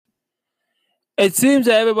It seems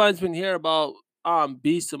that everybody's been hearing about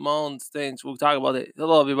B Simone's things. We'll talk about it.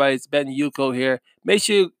 Hello everybody, it's Ben Yuko here. Make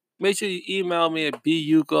sure you email me at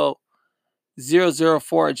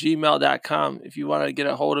buyuko004@gmail.com if you want to get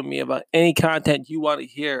a hold of me about any content you want to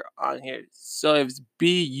hear on here. So it's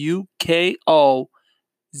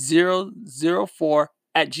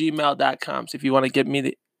BUKO004@gmail.com. So if you want to get me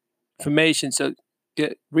the information,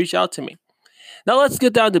 reach out to me. Now let's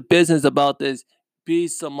get down to business about this B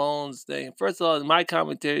Simone's thing. First of all, my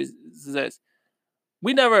commentary is this: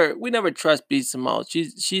 we never trust B Simone.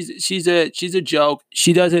 She's a joke.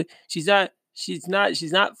 She doesn't. She's not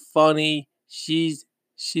funny. She's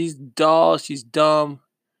dull. She's dumb.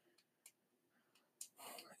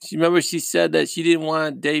 She said that she didn't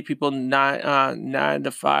want to date people 9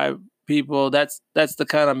 to 5 people. That's the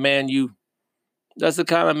kind of man you. That's the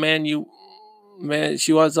kind of man you. Man,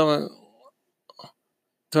 she wants someone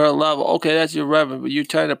to her level. Okay, that's your reverend, but you're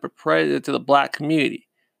trying to portray it to the black community.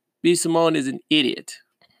 B Simone is an idiot.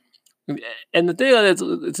 And the thing is,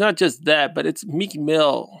 it's not just that, but it's Meek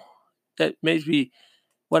Mill that makes me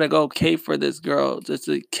want to go cape for this girl. Just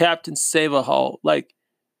a Captain Save a Hole. Like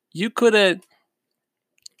you couldn't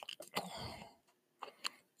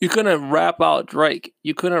rap out Drake.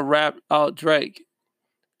 You couldn't rap out Drake.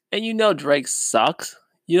 And you know Drake sucks.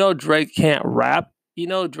 You know Drake can't rap. You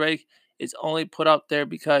know Drake is only put up there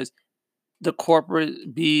because the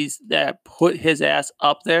corporate bees that put his ass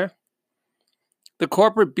up there. The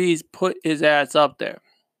corporate bees put his ass up there.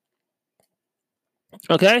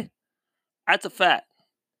 Okay? That's a fact.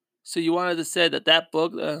 So you wanted to say that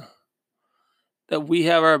book that we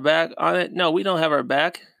have our back on it? No, we don't have our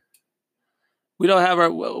back. We don't have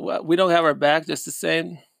our back just the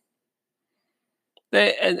same.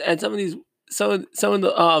 And some of the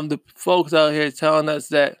folks out here telling us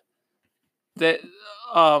that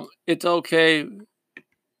it's okay,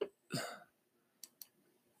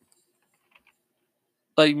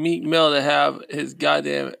 like Meek Mill to have his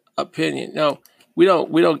goddamn opinion. No, we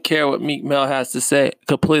don't care what Meek Mill has to say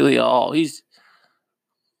completely at all. He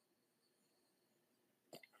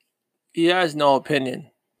has no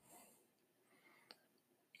opinion.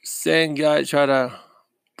 Same guy try to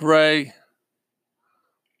brag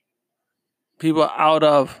people out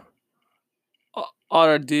of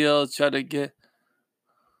other deals, try to get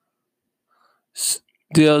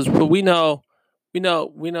deals, but we we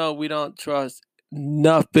don't trust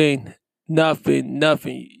nothing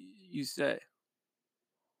you say.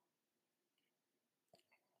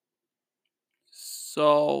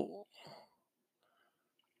 So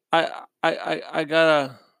I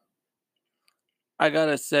gotta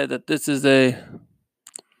say that this is a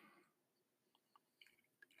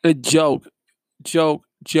joke, joke,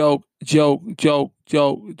 joke, joke, joke,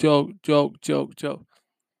 joke, joke, joke, joke, joke.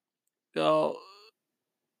 So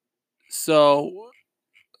so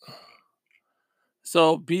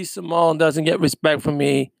so B Simone doesn't get respect from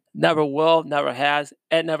me. Never will, never has,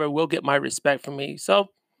 and never will get my respect from me. So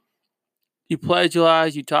you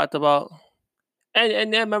plagiarized. You talked about,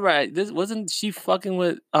 and then remember, this wasn't she fucking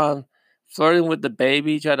with flirting with the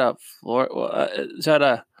baby, try to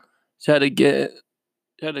get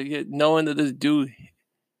knowing that this dude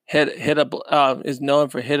is known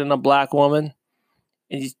for hitting a black woman,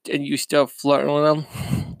 and you still flirting with him.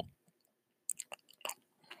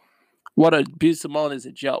 What a B Simone is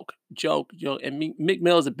a joke, joke, and Meek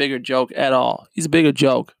Mill is a bigger joke at all. He's a bigger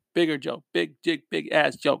joke, big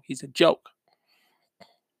ass joke. He's a joke.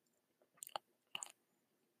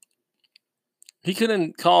 He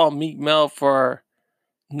couldn't call Meek Mill for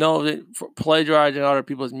plagiarizing other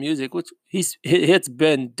people's music, which it's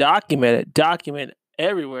been documented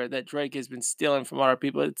everywhere that Drake has been stealing from other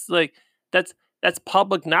people. It's like that's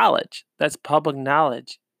public knowledge. That's public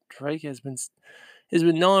knowledge. Drake has been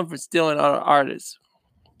known for stealing other artists,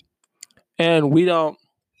 and we don't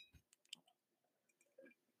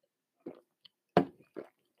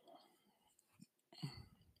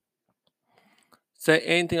say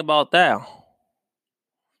anything about that.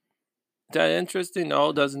 Is that interesting?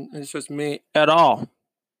 No, it doesn't interest me at all.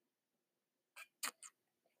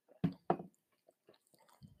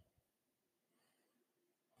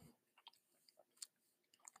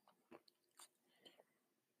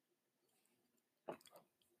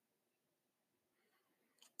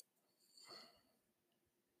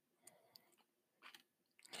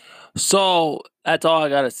 So that's all I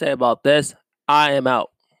gotta say about this. I am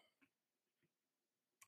out.